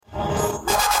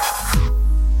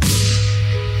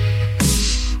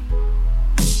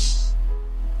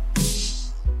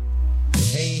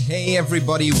Hey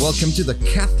everybody, welcome to the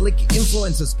Catholic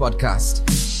Influencers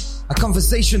Podcast. A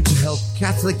conversation to help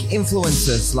Catholic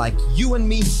influencers like you and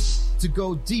me to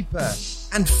go deeper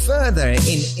and further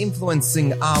in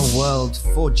influencing our world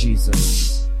for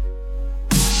Jesus.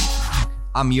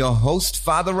 I'm your host,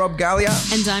 Father Rob Gallia.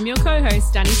 And I'm your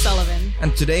co-host, Danny Sullivan.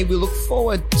 And today we look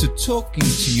forward to talking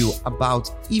to you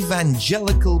about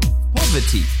evangelical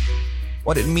poverty,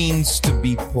 what it means to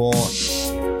be poor,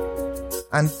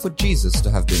 and for Jesus to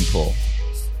have been poor.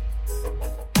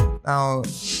 Now,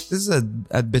 this is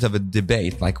a bit of a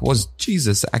debate, like, was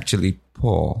Jesus actually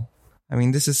poor? I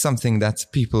mean, this is something that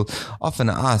people often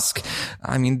ask.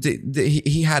 I mean,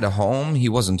 he had a home. He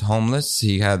wasn't homeless.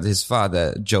 He had his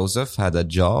father, Joseph, had a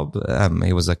job.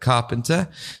 He was a carpenter.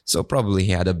 So probably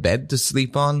he had a bed to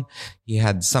sleep on. He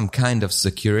had some kind of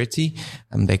security.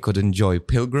 They could enjoy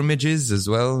pilgrimages as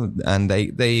well. And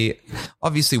they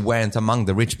obviously weren't among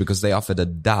the rich because they offered a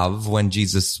dove when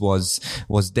Jesus was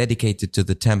dedicated to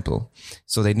the temple.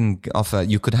 So they didn't offer,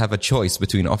 you could have a choice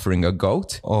between offering a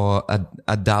goat or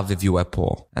a dove if you were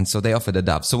poor. And so they offered a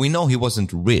dove. So we know he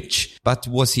wasn't rich, but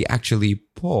was he actually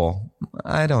poor?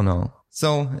 I don't know.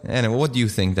 So anyway, what do you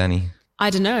think, Danny?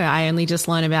 I don't know. I only just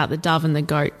learned about the dove and the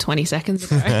goat 20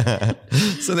 seconds ago.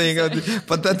 So there you go.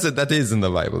 But that is in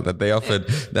the Bible, that they offered,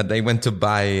 that they went to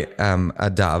buy a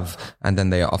dove and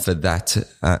then they offered that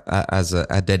as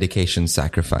a dedication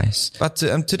sacrifice. But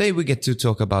today we get to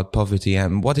talk about poverty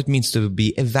and what it means to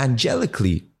be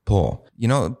evangelically poor. You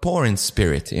know, poor in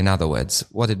spirit, in other words,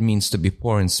 what it means to be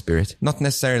poor in spirit. Not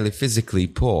necessarily physically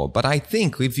poor, but I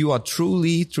think if you are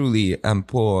truly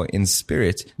poor in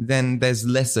spirit, then there's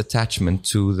less attachment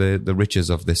to the riches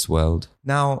of this world.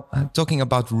 Now, talking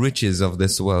about riches of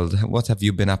this world, what have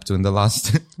you been up to in the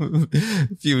last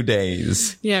few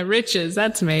days? Yeah, riches,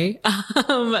 that's me.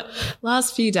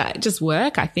 Last few days, just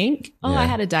work, I think. Oh, yeah. I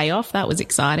had a day off. That was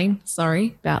exciting.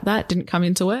 Sorry about that. Didn't come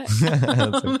into work.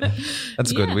 That's okay.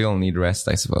 That's good. We all need rest,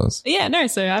 I suppose. Yeah, no,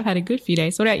 so I've had a good few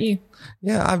days. What about you?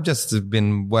 Yeah, I've just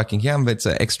been working here. It's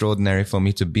extraordinary for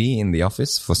me to be in the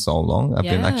office for so long. I've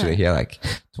been actually here like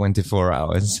 24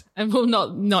 hours. And well,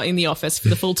 not in the office for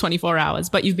the full 24 hours,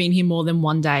 but you've been here more than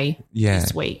one day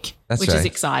this week, which is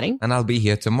exciting. And I'll be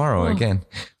here tomorrow again,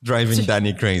 driving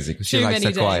Danny crazy because she likes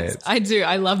her quiet. I do.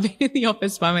 I love being in the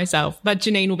office by myself, but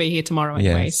Janine will be here tomorrow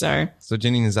anyway. Yes. So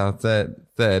Janine is our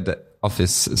third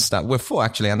office staff. We're 4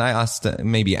 actually, and I asked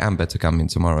maybe Amber to come in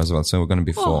tomorrow as well. So we're going to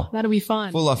be 4. That'll be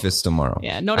fun. Full office tomorrow.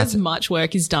 Yeah, not as much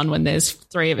work is done when there's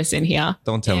 3 of us in here.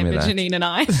 Don't tell me that. Janine and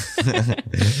I.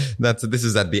 This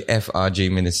is at the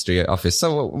FRG ministry office.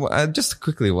 So just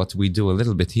quickly, what we do a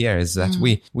little bit here is that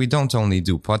we don't only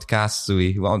do podcasts.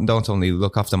 We don't only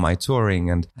look after my touring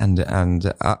and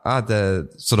other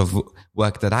sort of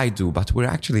work that I do, but we're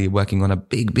actually working on a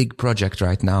big project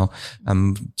right now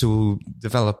to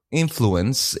develop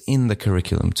influence in the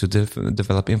curriculum, to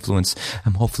develop influence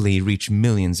and hopefully reach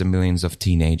millions and millions of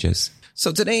teenagers.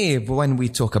 So today, when we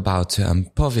talk about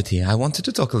poverty, I wanted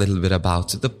to talk a little bit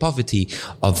about the poverty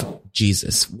of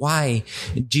Jesus. Why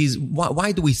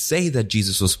do we say that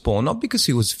Jesus was poor? Not because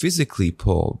he was physically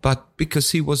poor, but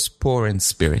because he was poor in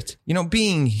spirit. You know,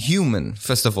 being human,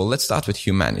 first of all, let's start with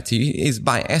humanity, is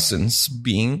by essence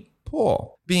being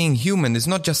poor. Being human is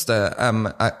not just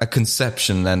a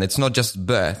conception and it's not just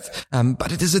birth,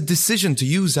 but it is a decision to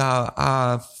use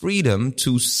our freedom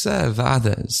to serve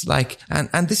others.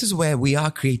 And this is where we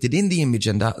are created in the image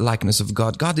and likeness of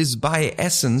God. God is by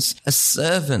essence a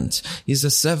servant. He's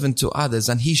a servant to others.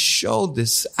 And he showed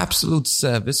this absolute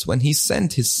service when he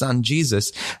sent his son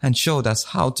Jesus and showed us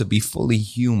how to be fully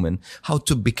human, how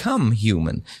to become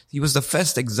human. He was the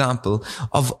first example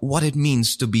of what it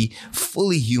means to be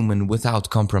fully human without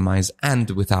compromise and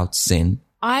without sin.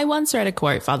 I once read a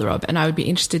quote, Father Rob, and I would be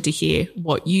interested to hear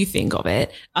what you think of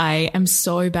it. I am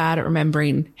so bad at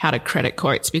remembering how to credit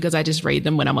quotes because I just read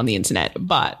them when I'm on the internet,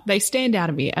 but they stand out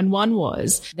to me. And one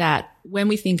was that when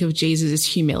we think of Jesus'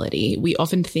 humility, we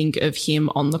often think of him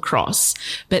on the cross,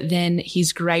 but then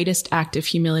his greatest act of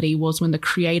humility was when the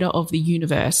creator of the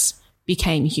universe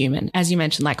became human, as you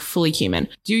mentioned, like fully human.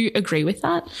 Do you agree with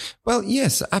that? Well,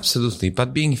 yes, absolutely.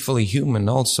 But being fully human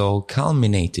also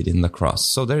culminated in the cross.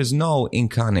 So there is no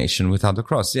incarnation without the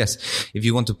cross. Yes, if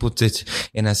you want to put it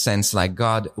in a sense like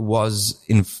God was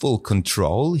in full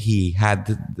control. He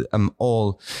had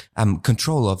all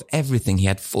control of everything. He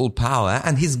had full power,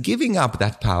 and he's giving up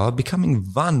that power, becoming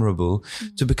vulnerable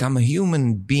to become a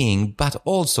human being, but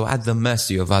also at the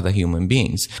mercy of other human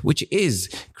beings, which is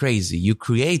crazy. You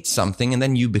create something nothing, and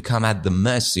then you become at the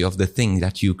mercy of the thing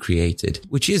that you created,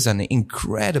 which is an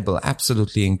incredible,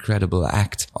 absolutely incredible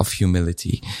act of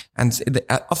humility and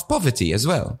of poverty as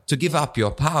well. To give up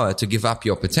your power, to give up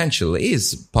your potential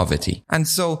is poverty. And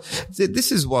so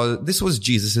this was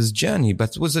Jesus' journey,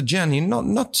 but it was a journey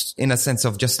not in a sense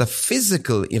of just a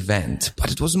physical event,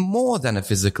 but it was more than a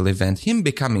physical event. Him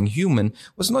becoming human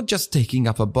was not just taking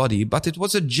up a body, but it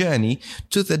was a journey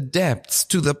to the depths,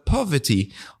 to the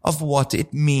poverty of what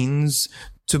it means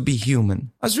to be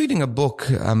human. I was reading a book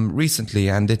recently,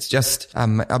 and it's just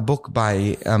a book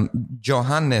by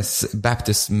Johannes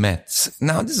Baptist Metz.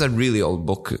 Now, this is a really old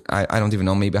book. I don't even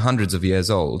know, maybe hundreds of years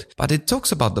old. But it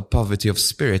talks about the poverty of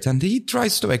spirit, and this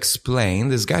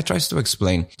guy tries to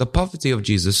explain the poverty of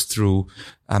Jesus through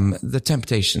the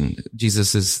temptation,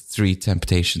 Jesus's 3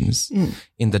 temptations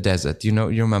in the desert. You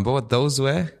remember what those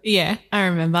were? Yeah, I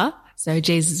remember. So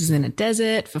Jesus is in a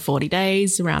desert for 40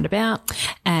 days, roundabout,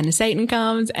 and Satan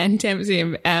comes and tempts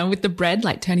him with the bread,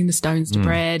 like turning the stones to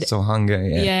bread. So hunger,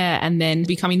 yeah. Yeah, and then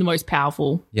becoming the most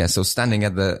powerful. Yeah, so standing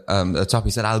at the top,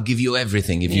 he said, I'll give you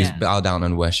everything if you bow down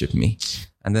and worship me.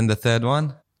 And then the third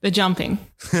one? The jumping.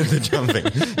 The jumping.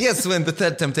 Yes, when the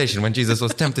third temptation, when Jesus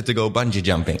was tempted to go bungee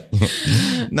jumping.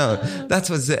 No,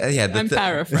 that was, I'm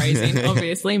paraphrasing,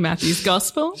 obviously, Matthew's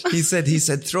gospel. He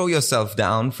said, throw yourself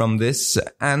down from this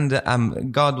and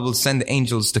God will send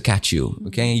angels to catch you.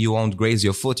 Okay. You won't graze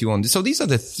your foot. You won't. So these are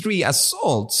the 3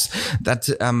 assaults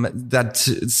that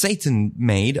Satan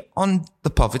made on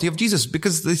the poverty of Jesus,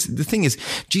 because the thing is,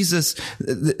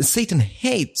 Satan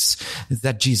hates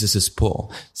that Jesus is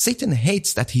poor. Satan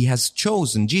hates that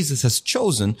Jesus has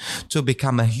chosen to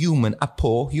become a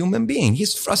poor human being.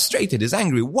 He's frustrated, he's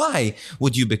angry. Why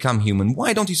would you become human?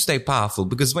 Why don't you stay powerful?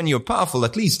 Because when you're powerful,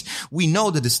 at least we know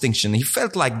the distinction. He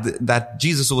felt like that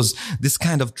Jesus was this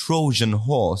kind of Trojan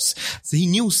horse. So he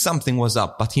knew something was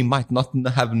up, but he might not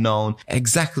have known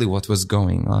exactly what was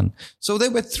going on. So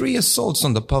there were 3 assaults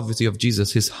on the poverty of Jesus.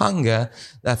 His hunger,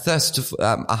 a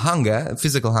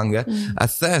physical hunger, a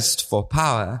thirst for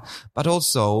power, but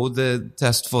also the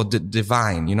thirst for the divine,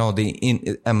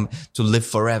 to live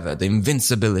forever, the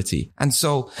invincibility. And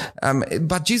so,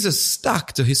 but Jesus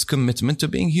stuck to his commitment to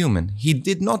being human. He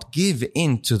did not give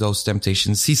in to those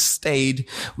temptations. He stayed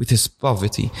with his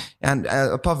poverty, and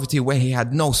a poverty where he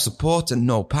had no support and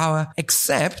no power,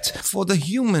 except for the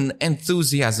human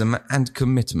enthusiasm and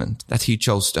commitment that he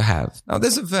chose to have. Now,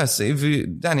 there's a verse,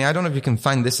 Danny, I don't know if you can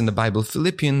find this in the Bible,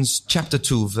 Philippians chapter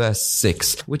 2, verse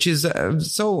 6, which is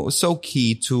so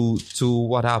key to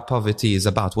what our poverty is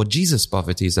about, what Jesus'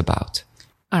 poverty is about.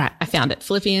 All right, I found it.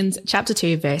 Philippians chapter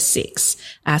 2, verse 6.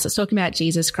 So it's talking about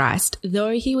Jesus Christ. Though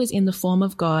he was in the form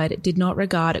of God, did not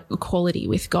regard equality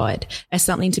with God as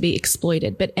something to be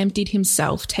exploited, but emptied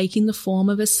himself, taking the form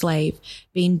of a slave,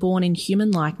 being born in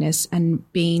human likeness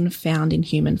and being found in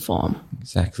human form.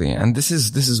 Exactly. And this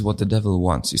is what the devil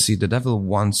wants. You see, the devil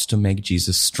wants to make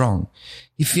Jesus strong.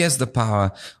 He fears the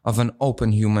power of an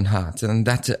open human heart, and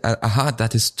that a heart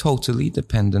that is totally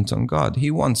dependent on God.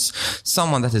 He wants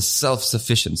someone that is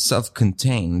self-sufficient,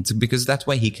 self-contained, because that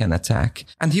way he can attack.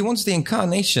 And he wants the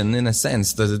incarnation, in a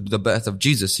sense, the birth of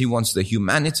Jesus. He wants the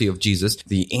humanity of Jesus,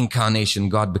 the incarnation,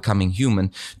 God becoming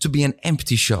human, to be an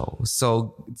empty show.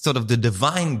 So sort of the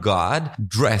divine God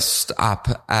dressed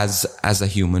up as a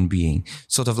human being,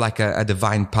 sort of like a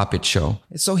divine puppet show.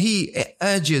 So he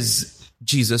urges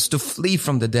Jesus to flee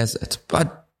from the desert.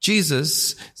 But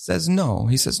Jesus says no.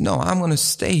 He says, no, I'm going to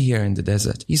stay here in the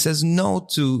desert. He says no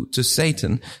to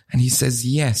Satan, and he says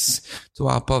yes to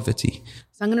our poverty.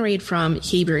 So I'm going to read from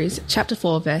Hebrews chapter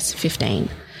 4, verse 15.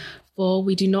 For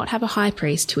we do not have a high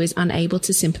priest who is unable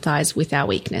to sympathize with our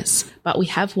weakness, but we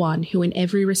have one who in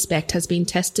every respect has been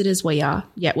tested as we are,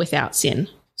 yet without sin.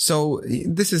 So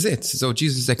this is it. So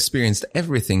Jesus experienced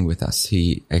everything with us.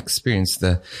 He experienced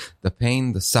the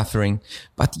pain, the suffering,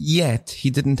 but yet he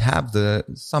didn't have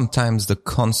sometimes the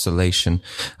consolation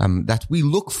that we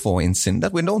look for in sin,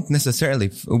 that we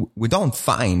don't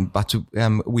find, but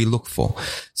we look for.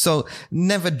 So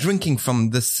never drinking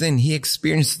from the sin, he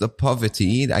experienced the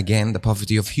poverty, again, the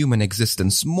poverty of human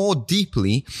existence more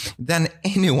deeply than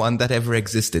anyone that ever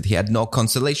existed. He had no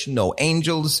consolation, no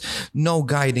angels, no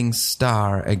guiding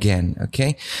star again.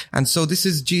 Okay. And so this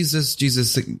is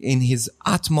Jesus in his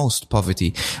utmost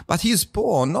poverty, but he is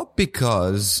poor not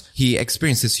because he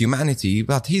experiences humanity,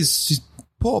 but he's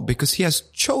poor because he has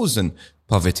chosen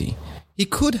poverty. He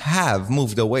could have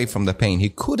moved away from the pain. He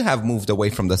could have moved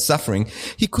away from the suffering.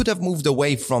 He could have moved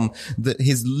away from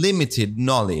his limited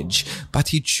knowledge, but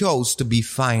he chose to be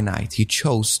finite. He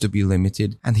chose to be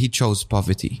limited, and he chose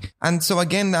poverty. And so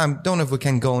again, I don't know if we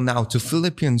can go now to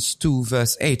Philippians 2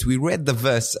 verse 8. We read the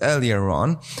verse earlier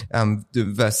on,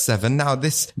 verse 7. Now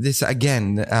this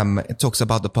again, it talks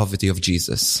about the poverty of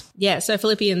Jesus. Yeah. So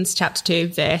Philippians chapter 2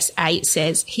 verse 8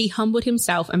 says, he humbled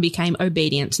himself and became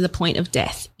obedient to the point of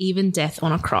death, even death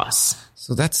on a cross.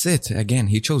 So that's it. Again,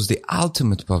 he chose the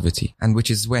ultimate poverty, and which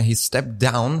is where he stepped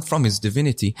down from his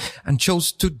divinity and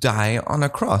chose to die on a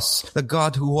cross. The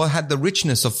God who had the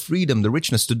richness of freedom, the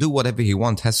richness to do whatever he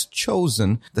wants, has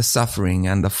chosen the suffering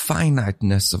and the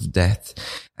finiteness of death.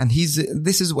 And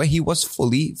this is where he was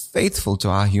fully faithful to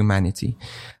our humanity.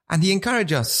 And he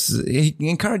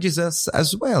encourages us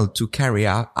as well to carry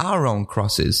out our own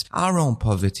crosses, our own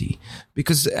poverty.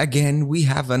 Because again, we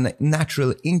have a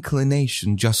natural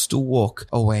inclination just to walk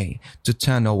away, to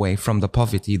turn away from the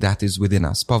poverty that is within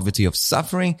us. Poverty of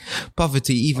suffering,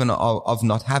 poverty even of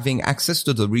not having access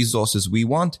to the resources we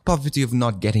want, poverty of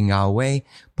not getting our way,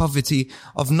 poverty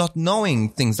of not knowing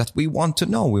things that we want to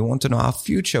know. We want to know our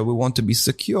future. We want to be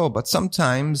secure. But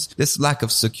sometimes this lack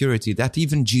of security that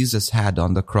even Jesus had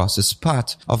on the cross is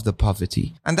part of the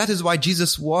poverty. And that is why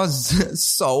Jesus was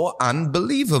so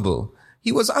unbelievable.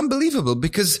 He was unbelievable,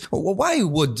 because why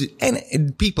would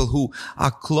people who are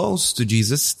close to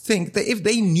Jesus think that if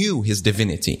they knew his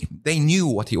divinity, they knew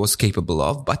what he was capable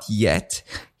of, but yet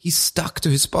he stuck to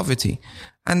his poverty?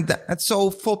 And so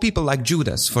for people like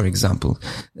Judas, for example,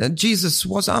 Jesus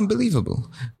was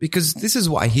unbelievable, because this is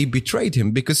why he betrayed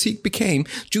him, because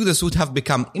Judas would have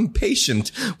become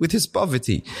impatient with his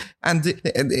poverty. And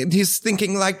he's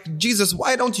thinking like, Jesus,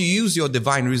 why don't you use your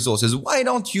divine resources? Why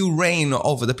don't you reign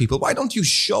over the people? Why don't you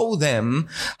show them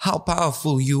how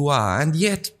powerful you are? And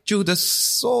yet Judas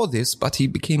saw this, but he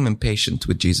became impatient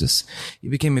with Jesus. He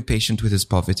became impatient with his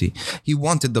poverty. He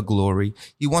wanted the glory.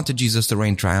 He wanted Jesus to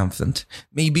reign triumphant.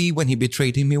 Maybe when he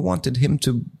betrayed him, he wanted him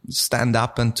to stand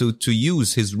up and to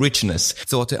use his richness.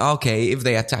 Thought, okay, if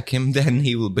they attack him, then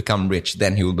he will become rich.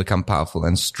 Then he will become powerful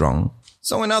and strong.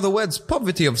 So in other words,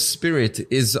 poverty of spirit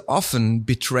is often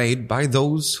betrayed by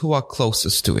those who are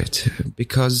closest to it,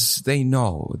 because they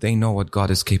know what God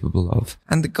is capable of.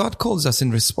 And God calls us in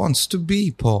response to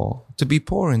be poor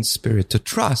in spirit, to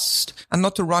trust, and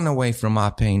not to run away from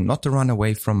our pain, not to run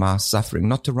away from our suffering,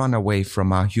 not to run away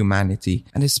from our humanity,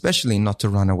 and especially not to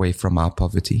run away from our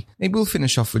poverty. Maybe we'll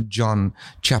finish off with John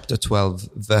chapter 12,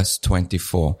 verse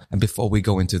 24. And before we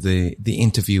go into the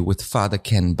interview with Father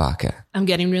Ken Barker. I'm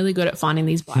getting really good at finding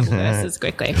these Bible verses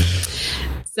quickly.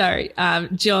 So,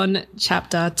 John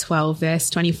chapter 12, verse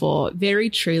 24, very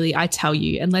truly I tell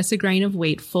you, unless a grain of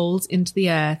wheat falls into the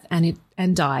earth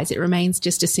and dies, it remains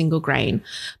just a single grain.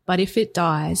 But if it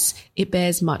dies, it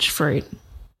bears much fruit.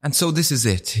 And so this is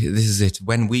it.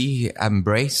 When we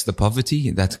embrace the poverty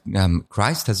that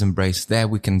Christ has embraced, there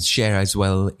we can share as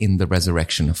well in the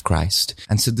resurrection of Christ.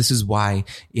 And so this is why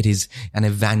it is an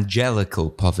evangelical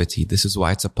poverty. This is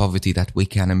why it's a poverty that we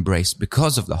can embrace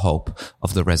because of the hope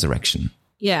of the resurrection.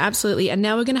 Yeah, absolutely. And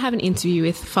now we're going to have an interview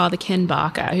with Father Ken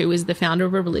Barker, who is the founder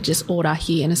of a religious order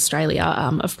here in Australia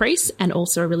of priests and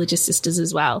also religious sisters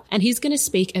as well. And he's going to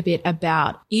speak a bit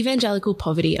about evangelical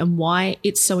poverty and why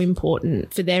it's so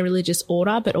important for their religious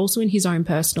order, but also in his own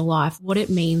personal life, what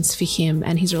it means for him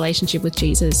and his relationship with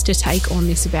Jesus to take on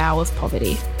this vow of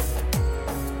poverty.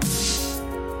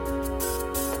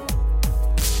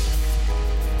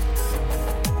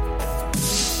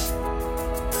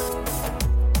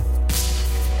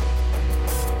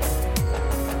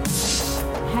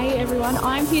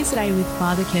 I'm here today with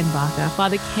Father Ken Barker.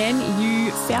 Father Ken,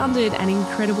 you founded an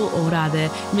incredible order,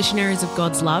 the Missionaries of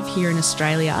God's Love here in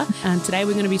Australia. And today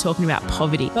we're going to be talking about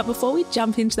poverty. But before we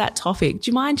jump into that topic,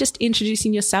 do you mind just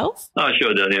introducing yourself? Oh,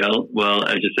 sure, Danielle. Well,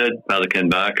 as you said, Father Ken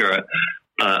Barker,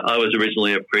 I was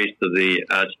originally a priest of the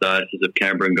Archdiocese of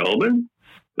Canberra and Goulburn.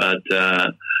 But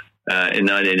in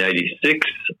 1986,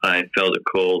 I felt a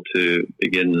call to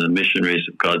begin the Missionaries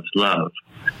of God's Love.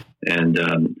 And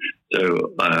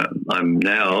so I'm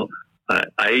now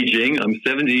aging. I'm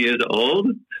 70 years old,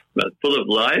 but full of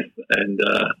life, and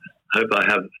hope I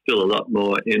have still a lot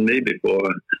more in me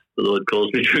before the Lord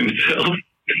calls me to himself.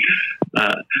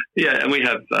 And we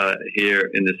have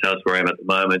here in this house where I am at the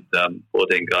moment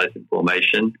 14 guys in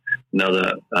formation,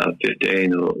 another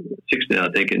 15 or 16,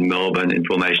 I think, in Melbourne in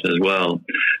formation as well.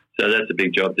 So that's a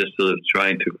big job, just sort of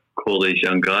trying to call these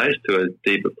young guys to a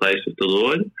deeper place with the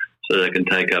Lord, so they can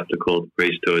take up the call to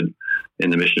priesthood in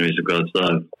the Missionaries of God's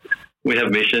Love. We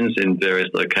have missions in various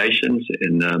locations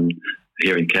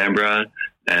here in Canberra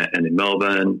and in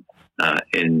Melbourne,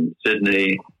 in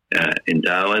Sydney, in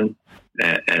Darwin,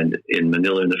 and in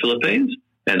Manila in the Philippines,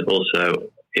 and also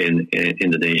in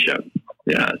Indonesia.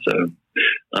 Yeah, so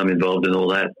I'm involved in all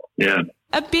that. Yeah.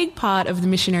 A big part of the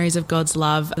Missionaries of God's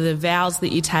Love, the vows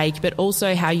that you take, but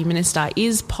also how you minister,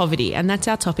 is poverty. And that's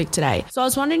our topic today. So I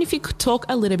was wondering if you could talk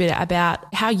a little bit about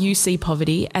how you see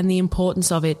poverty and the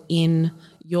importance of it in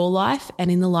your life and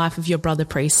in the life of your brother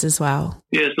priests as well.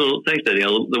 Yes, well, thanks,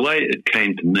 Danielle. The way it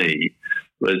came to me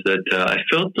was that I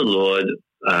felt the Lord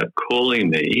calling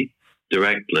me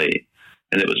directly.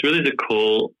 And it was really the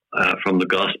call from the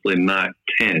Gospel in Mark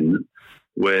 10,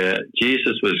 where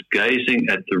Jesus was gazing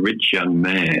at the rich young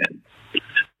man,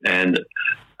 and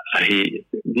he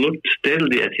looked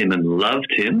steadily at him and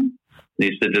loved him. And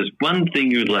he said, there's one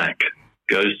thing you lack.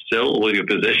 Go sell all your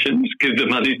possessions, give the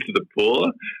money to the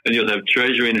poor, and you'll have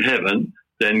treasure in heaven.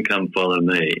 Then come follow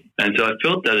me. And so I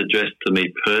felt that addressed to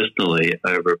me personally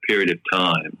over a period of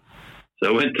time. So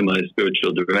I went to my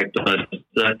spiritual director and I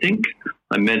said, I think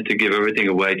I meant to give everything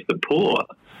away to the poor.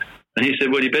 And he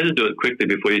said, well, you better do it quickly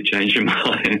before you change your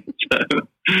mind. So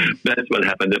that's what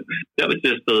happened. That was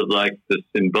just sort of like the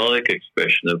symbolic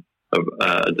expression of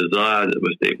a desire that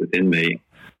was deep within me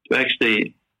to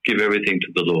actually give everything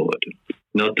to the Lord,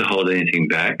 not to hold anything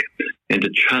back, and to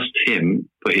trust him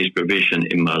for his provision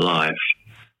in my life.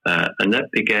 And that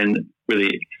began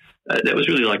really, that was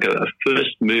really like a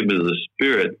first movement of the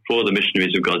Spirit for the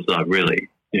Missionaries of God's Love, really.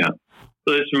 Yeah.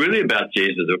 So it's really about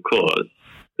Jesus, of course,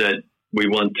 that we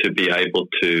want to be able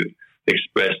to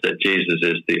express that Jesus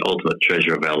is the ultimate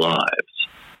treasure of our lives.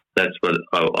 That's what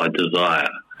I desire.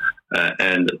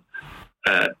 And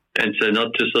so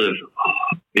not to sort of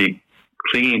be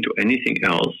clinging to anything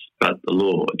else but the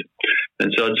Lord.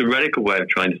 And so it's a radical way of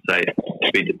trying to say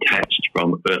to be detached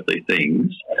from earthly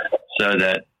things so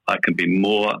that I can be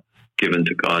more given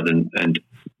to God and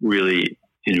really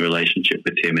in relationship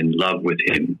with him, in love with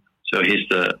him. So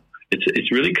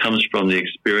it really comes from the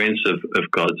experience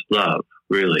of God's love,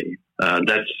 really.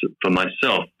 That's, for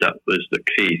myself, that was the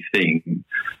key thing,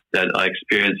 that I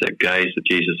experienced that gaze of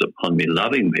Jesus upon me,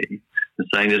 loving me, and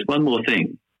saying, there's one more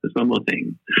thing. There's one more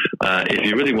thing. If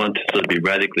you really want to sort of be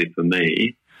radically for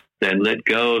me, then let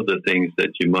go of the things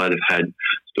that you might have had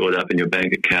stored up in your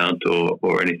bank account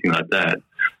or anything like that,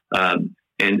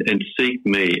 and seek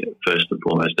me first and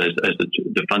foremost as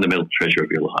the fundamental treasure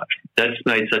of your life. That's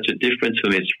made such a difference for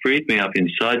me. It's freed me up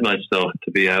inside myself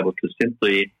to be able to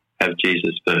simply have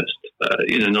Jesus first,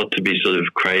 not to be sort of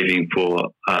craving for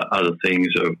other things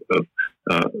of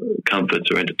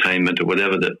comforts or entertainment or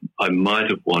whatever that I might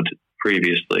have wanted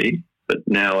previously. But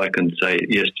now I can say,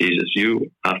 yes, Jesus, you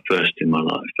are first in my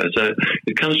life. And so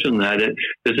it comes from that.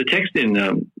 There's a text in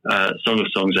Song of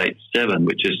Songs 8:7,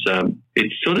 which is,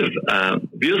 it's sort of a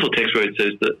beautiful text where it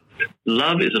says that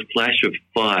love is a flash of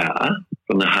fire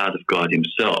from the heart of God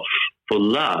himself. For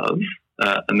love,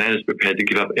 a man is prepared to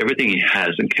give up everything he has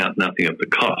and count nothing of the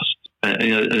cost.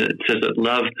 It says that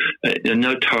love,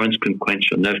 no torrents can quench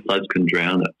it, no floods can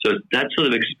drown it. So it's that sort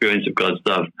of experience of God's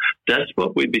love. That's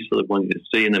what we'd be sort of wanting to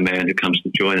see in the man who comes to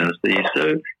join us, that he's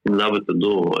so in love with the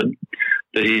Lord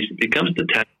that he becomes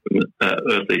detached from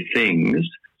earthly things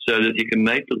so that he can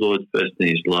make the Lord first in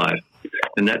his life.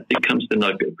 And that becomes then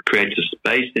like creates a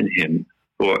space in him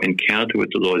for encounter with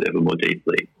the Lord ever more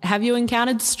deeply. Have you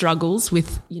encountered struggles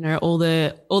with, all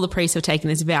the priests have taken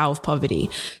this vow of poverty?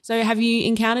 So have you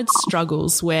encountered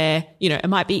struggles where, it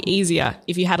might be easier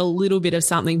if you had a little bit of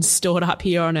something stored up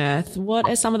here on earth? What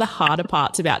are some of the harder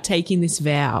parts about taking this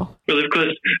vow? Well, of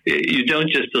course, you don't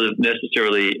just sort of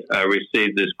necessarily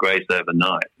receive this grace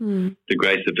overnight, the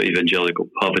grace of evangelical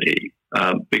poverty,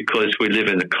 because we live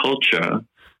in a culture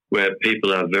where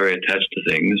people are very attached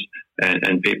to things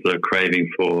and people are craving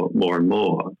for more and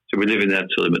more. So we live in that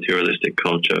sort of materialistic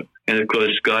culture. And, of course,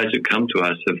 guys who come to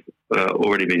us have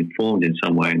already been formed in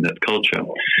some way in that culture.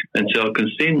 And so it can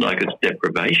seem like it's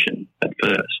deprivation at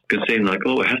first. It can seem like,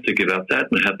 I have to give up that,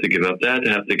 and I have to give up that,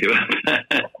 I have to give up that.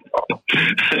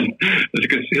 And it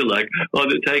can feel like,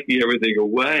 they're taking everything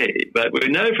away. But we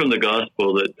know from the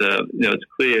gospel that, it's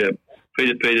clear.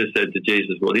 Peter said to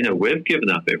Jesus, well, we've given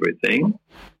up everything.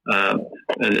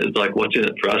 And it's like, what's in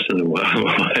it for us in the world?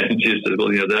 And Jesus said, well,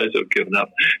 those who have given up,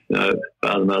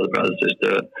 father, mother, brother,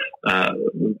 sister,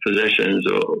 possessions,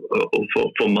 or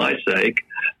for my sake,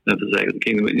 and for the sake of the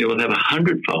kingdom, will have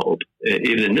 100-fold,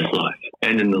 even in this life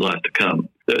and in the life to come.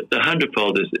 The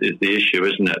 100-fold is the issue,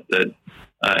 isn't it? That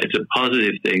it's a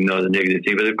positive thing, not a negative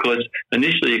thing. But, of course,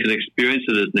 initially you can experience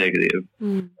it as negative.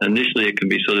 Initially it can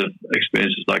be sort of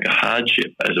experienced as like a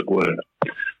hardship, as it were.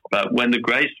 But when the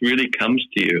grace really comes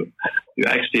to you, you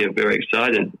actually are very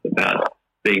excited about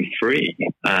being free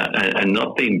and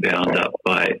not being bound up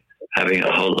by having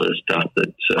a whole lot of stuff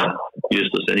that's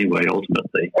useless anyway,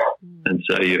 ultimately. And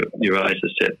so your eyes are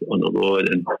set on the Lord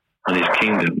and on His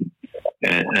kingdom.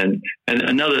 And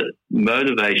another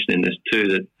motivation in this too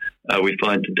that we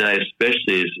find today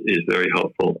especially is very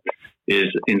helpful is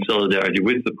in solidarity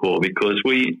with the poor, because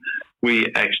we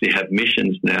actually have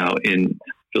missions now in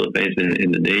Philippines and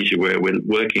Indonesia where we're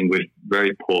working with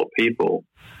very poor people.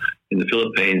 In the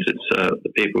Philippines, it's the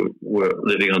people were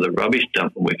living on the rubbish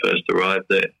dump when we first arrived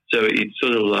there. So it's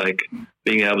sort of like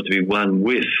being able to be one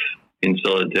with, in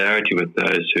solidarity with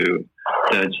those who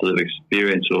don't sort of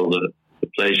experience all the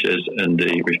pleasures and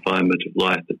the refinement of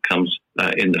life that comes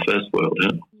in the first world.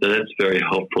 Huh? So that's very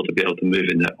helpful to be able to move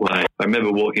in that way. I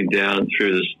remember walking down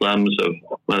through the slums of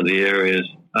one of the areas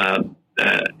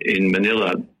in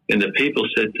Manila, and the people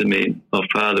said to me, "Oh,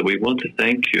 Father, we want to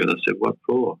thank you." And I said, "What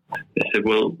for?" They said,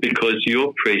 "Well, because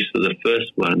your priests are the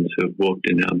first ones who have walked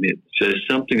in our midst." So there's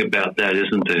something about that,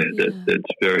 isn't there,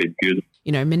 that's very beautiful.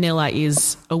 You know, Manila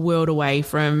is a world away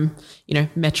from, you know,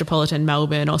 metropolitan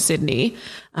Melbourne or Sydney,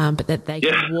 but that they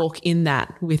can walk in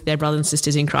that with their brothers and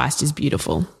sisters in Christ is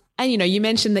beautiful. And, you know, you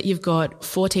mentioned that you've got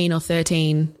 14 or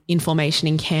 13 in formation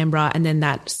in Canberra and then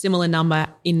that similar number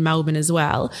in Melbourne as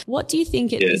well. What do you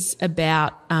think it is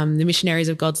about the Missionaries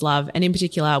of God's Love, and in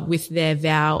particular with their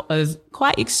vow of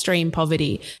quite extreme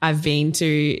poverty? I've been to,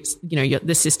 you know,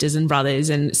 the sisters and brothers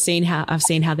and I've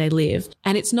seen how they live.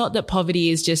 And it's not that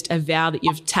poverty is just a vow that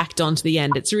you've tacked on to the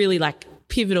end. It's really like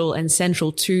pivotal and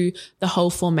central to the whole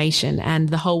formation and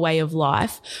the whole way of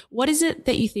life. What is it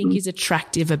that you think is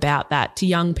attractive about that to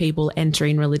young people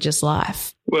entering religious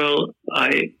life? Well,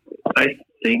 I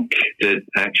think that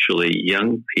actually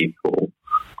young people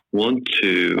want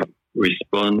to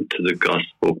respond to the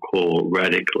gospel call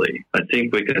radically. I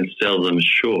think we can sell them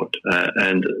short.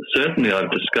 And certainly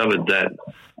I've discovered that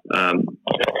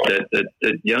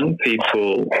that young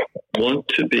people want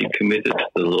to be committed to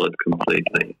the Lord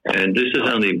completely. And this is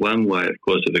only one way, of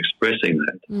course, of expressing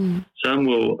that. Some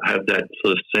will have that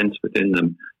sort of sense within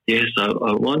them, yes,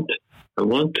 I want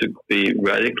to be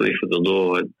radically for the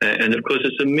Lord. And of course,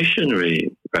 it's a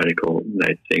missionary radical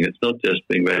thing. It's not just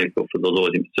being radical for the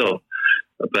Lord Himself,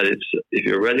 but it's, if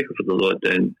you're radical for the Lord,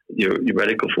 then you're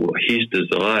radical for His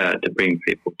desire to bring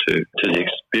people to the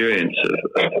experience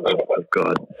of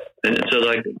God. And so,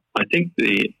 like, I think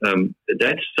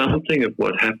that's something of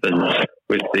what happens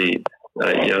with the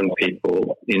young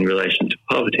people in relation to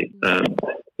poverty.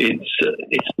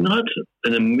 It's not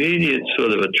an immediate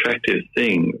sort of attractive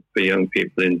thing for young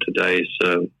people in today's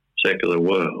secular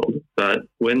world, but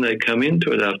when they come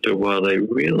into it after a while, they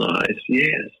realize,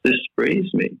 yes, this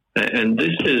frees me. And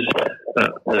this is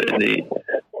the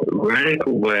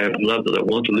radical way of love that I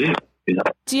want to live. You know?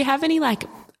 Do you have any,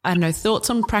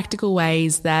 thoughts on practical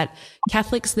ways that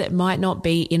Catholics that might not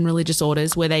be in religious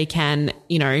orders, where they can,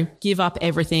 give up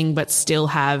everything but still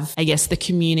have, I guess, the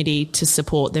community to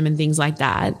support them and things like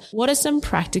that? What are some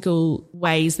practical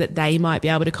ways that they might be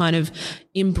able to kind of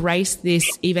embrace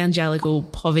this evangelical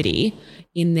poverty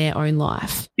in their own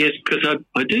life? Yes, because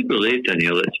I do believe,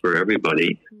 Danielle, it's for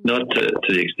everybody, not to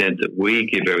the extent that we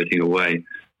give everything away.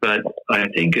 But I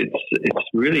think it's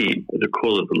really the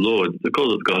call of the Lord, the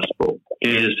call of the gospel.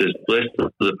 Jesus says, "Blessed are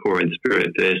the poor in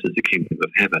spirit, theirs is the kingdom of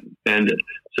heaven." And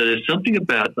so there's something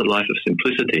about the life of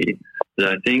simplicity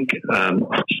that I think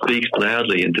speaks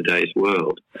loudly in today's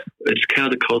world. It's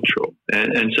countercultural.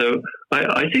 And so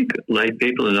I think lay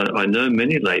people, and I know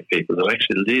many lay people who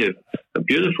actually live a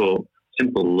beautiful,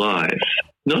 simple life,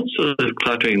 not sort of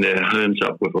cluttering their homes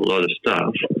up with a lot of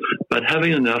stuff, but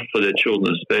having enough for their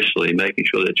children, especially making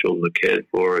sure their children are cared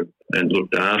for and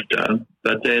looked after,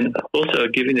 but then also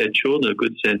giving their children a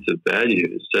good sense of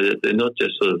values so that they're not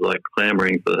just sort of like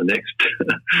clamoring for the next,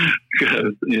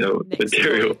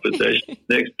 material possession,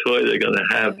 next toy they're going to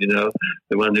have,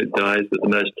 the one who dies with the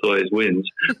most toys wins.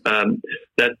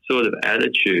 That sort of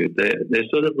attitude, they're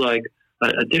sort of like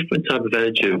a different type of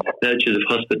attitude of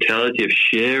hospitality, of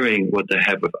sharing what they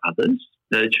have with others,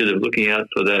 an attitude of looking out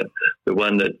for the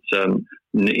one that's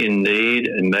in need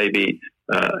and maybe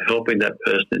helping that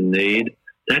person in need.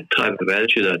 That type of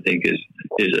attitude, I think,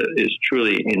 is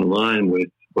truly in line with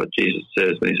what Jesus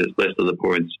says when He says, "Blessed are the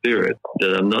poor in spirit,"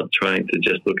 that I'm not trying to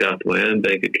just look after my own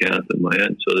bank account and my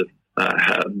own sort of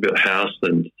house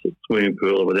and swimming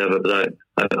pool or whatever, but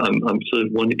I'm sort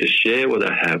of wanting to share what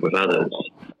I have with others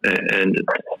and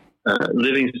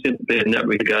living simply in that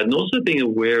regard, and also being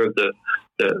aware of the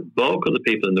bulk of the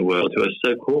people in the world who are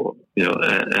so poor,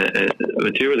 and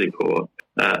materially poor,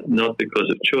 not because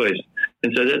of choice.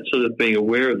 And so that's sort of being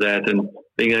aware of that and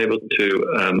being able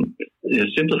to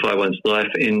simplify one's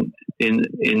life in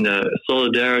in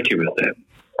solidarity with them.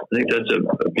 I think that's a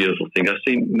beautiful thing. I've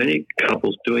seen many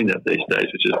couples doing that these days,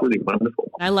 which is really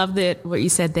wonderful. I love that what you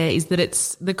said there is that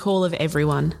it's the call of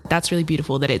everyone. That's really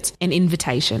beautiful, that it's an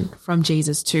invitation from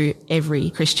Jesus to every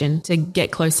Christian to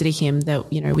get closer to him,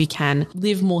 that, you know, we can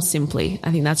live more simply. I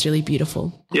think that's really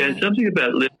beautiful. Yeah, and something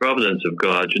about the providence of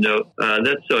God, you know,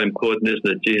 that's so important, isn't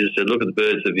it? Jesus said, look at the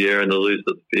birds of the air and the lilies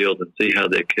of the field and see how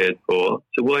they're cared for.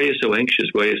 So why are you so anxious?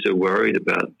 Why are you so worried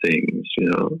about things, you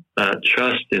know?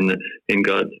 Trust in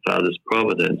God the Father's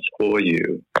providence for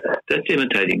you. That's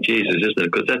imitating Jesus, isn't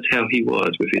it? Because that's how he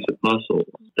was with his apostles.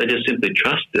 They just simply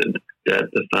trusted that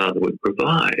the Father would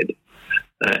provide.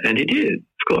 And he did,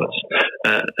 of course.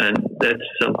 And that's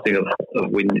something of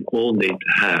we all need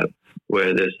to have,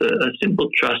 where there's a simple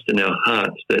trust in our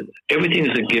hearts that everything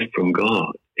is a gift from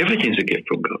God. Everything's a gift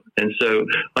from God. And so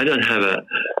I don't have a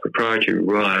proprietary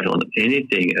right on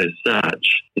anything as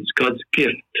such. It's God's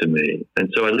gift to me. And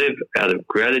so I live out of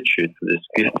gratitude for this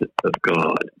gift of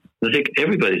God. And I think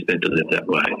everybody's meant to live that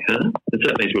way. Huh? And so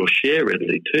that means we'll share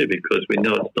readily too, because we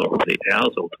know it's not really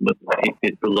ours ultimately.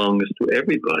 It belongs to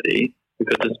everybody,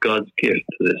 because it's God's gift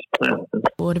to this planet.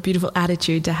 What a beautiful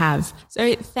attitude to have.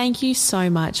 So thank you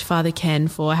so much, Father Ken,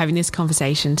 for having this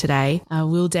conversation today.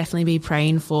 We'll definitely be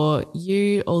praying for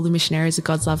you, all the missionaries of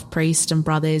God's Love priests and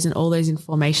brothers, and all those in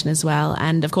formation as well.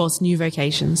 And of course, new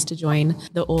vocations to join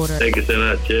the order. Thank you so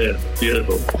much. Yeah,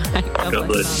 beautiful. God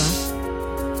bless, Father.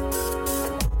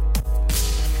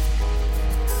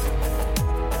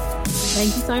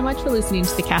 Thank you so much for listening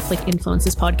to the Catholic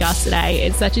Influencers podcast today.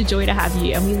 It's such a joy to have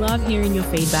you, and we love hearing your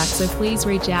feedback. So please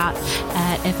reach out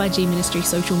at FIG Ministry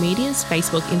social medias,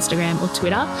 Facebook, Instagram, or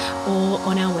Twitter, or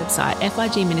on our website,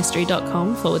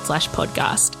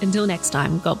 figministry.com/podcast. Until next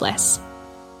time, God bless.